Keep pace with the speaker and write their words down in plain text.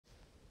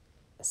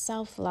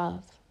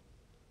Self-love.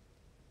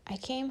 I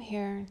came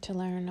here to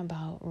learn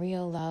about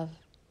real love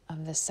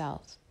of the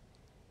self.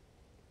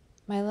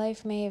 My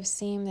life may have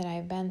seemed that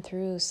I've been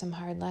through some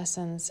hard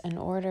lessons in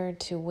order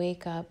to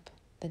wake up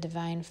the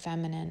divine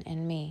feminine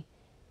in me.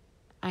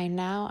 I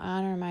now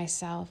honor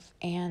myself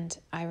and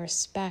I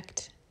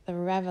respect the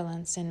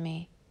relevance in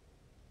me.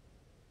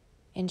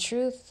 In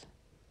truth,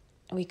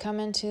 we come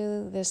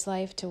into this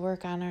life to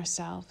work on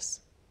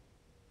ourselves.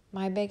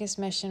 My biggest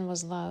mission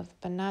was love,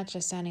 but not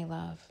just any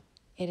love.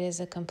 It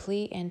is a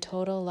complete and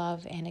total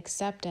love and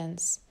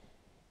acceptance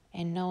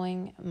and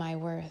knowing my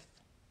worth.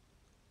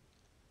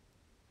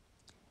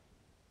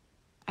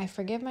 I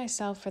forgive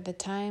myself for the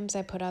times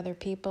I put other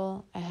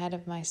people ahead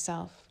of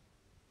myself.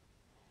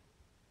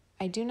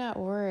 I do not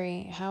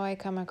worry how I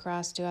come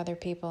across to other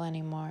people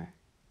anymore.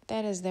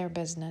 That is their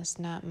business,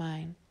 not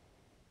mine.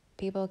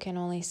 People can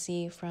only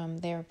see from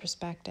their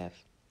perspective.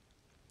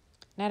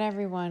 Not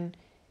everyone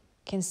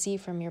can see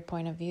from your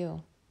point of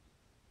view.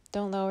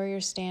 Don't lower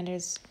your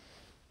standards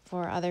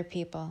for other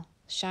people.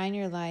 Shine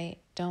your light.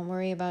 Don't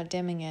worry about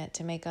dimming it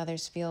to make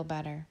others feel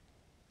better.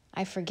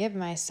 I forgive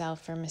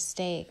myself for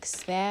mistakes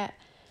that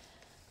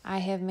I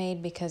have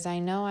made because I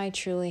know I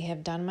truly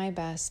have done my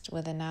best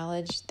with the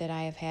knowledge that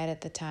I have had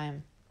at the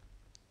time.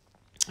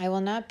 I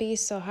will not be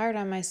so hard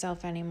on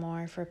myself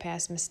anymore for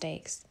past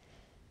mistakes.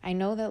 I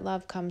know that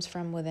love comes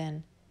from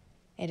within.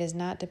 It is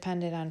not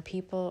dependent on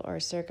people or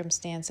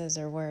circumstances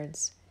or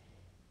words.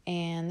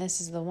 And this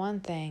is the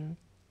one thing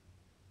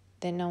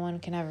that no one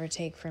can ever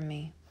take from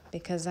me,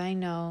 because I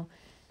know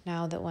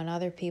now that when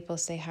other people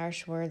say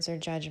harsh words or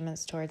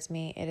judgments towards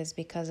me, it is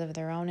because of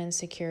their own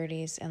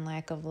insecurities and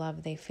lack of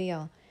love they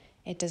feel.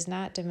 It does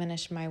not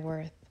diminish my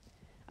worth.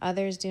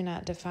 Others do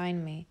not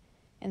define me.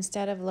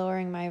 Instead of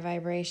lowering my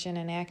vibration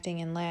and acting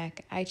in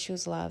lack, I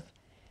choose love.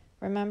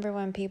 Remember,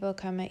 when people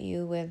come at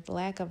you with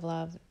lack of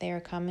love, they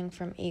are coming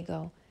from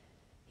ego.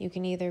 You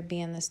can either be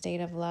in the state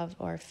of love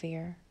or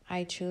fear.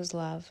 I choose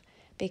love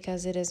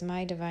because it is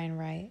my divine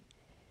right.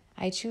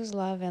 I choose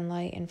love and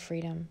light and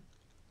freedom.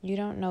 You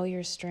don't know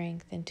your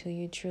strength until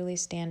you truly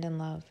stand in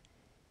love.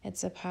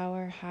 It's a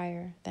power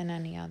higher than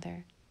any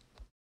other.